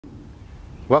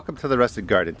Welcome to the Rusted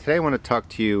Garden. Today I want to talk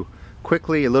to you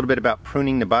quickly a little bit about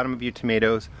pruning the bottom of your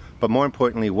tomatoes, but more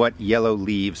importantly what yellow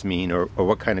leaves mean, or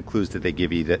what kind of clues that they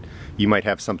give you that you might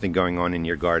have something going on in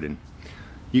your garden.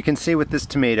 You can see with this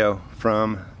tomato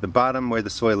from the bottom where the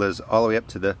soil is all the way up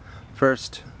to the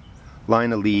first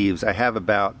line of leaves, I have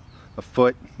about a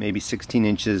foot, maybe 16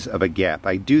 inches of a gap.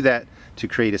 I do that to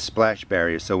create a splash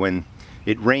barrier, so when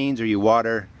it rains or you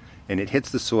water and it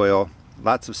hits the soil,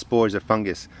 lots of spores or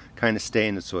fungus kind of stay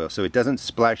in the soil, so it doesn't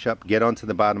splash up, get onto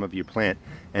the bottom of your plant,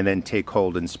 and then take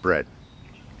hold and spread.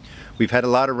 We've had a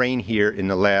lot of rain here in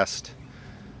the last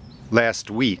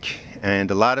week, and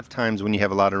a lot of times when you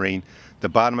have a lot of rain, the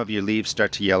bottom of your leaves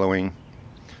start to yellow,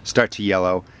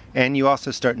 and you also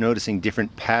start noticing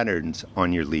different patterns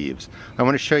on your leaves. I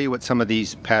want to show you what some of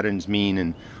these patterns mean,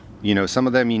 and some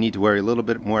of them you need to worry a little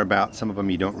bit more about, some of them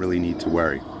you don't really need to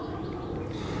worry.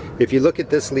 If you look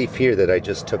at this leaf here that I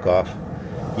just took off,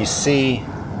 you see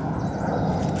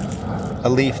a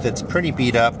leaf that's pretty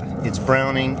beat up, it's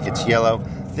browning, it's yellow.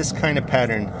 This kind of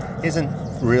pattern isn't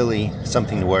really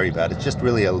something to worry about, it's just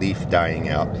really a leaf dying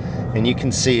out. And you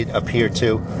can see it up here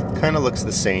too, kind of looks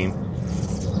the same,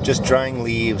 just drying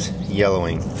leaves,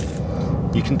 yellowing.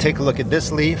 You can take a look at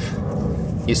this leaf,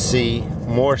 you see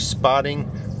more spotting,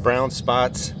 brown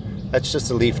spots, that's just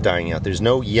a leaf dying out, there's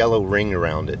no yellow ring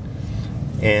around it.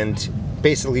 And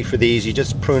basically for these, you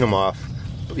just prune them off,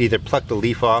 either pluck the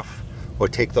leaf off or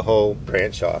take the whole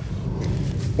branch off.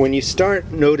 When you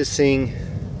start noticing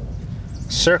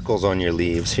circles on your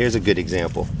leaves, here's a good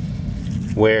example,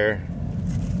 where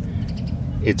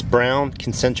it's brown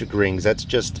concentric rings, that's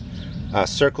just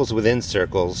circles within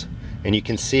circles, and you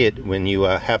can see it when you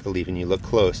have the leaf and you look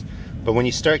close. But when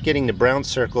you start getting the brown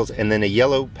circles and then a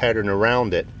yellow pattern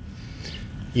around it,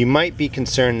 you might be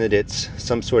concerned that it's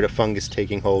some sort of fungus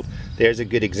taking hold. There's a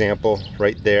good example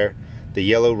right there, the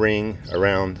yellow ring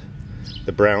around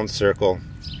the brown circle.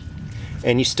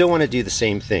 And you still want to do the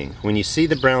same thing. When you see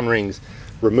the brown rings,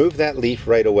 remove that leaf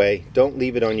right away. Don't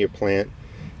leave it on your plant.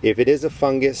 If it is a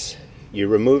fungus, you're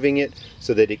removing it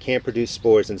so that it can't produce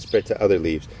spores and spread to other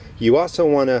leaves. You also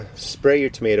want to spray your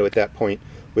tomato at that point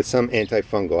with some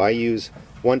antifungal. I use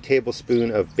 1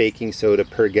 tablespoon of baking soda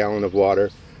per gallon of water.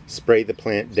 Spray the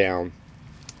plant down,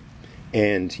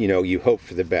 and you hope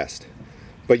for the best.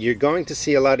 But you're going to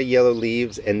see a lot of yellow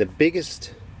leaves, and the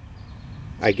biggest,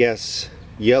 I guess,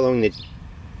 yellowing that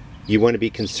you want to be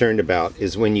concerned about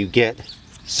is when you get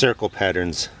circle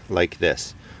patterns like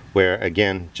this, where,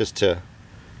 again, just to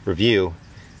review,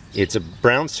 it's a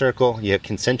brown circle, you have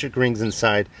concentric rings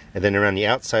inside, and then around the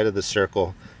outside of the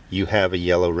circle you have a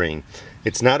yellow ring.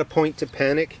 It's not a point to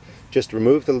panic. Just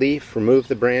remove the leaf, remove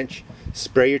the branch,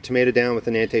 spray your tomato down with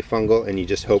an antifungal, and you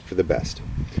just hope for the best.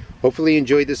 Hopefully you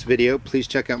enjoyed this video. Please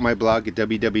check out my blog at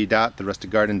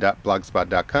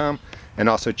www.therustedgarden.blogspot.com, and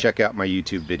also check out my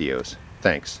YouTube videos.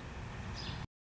 Thanks.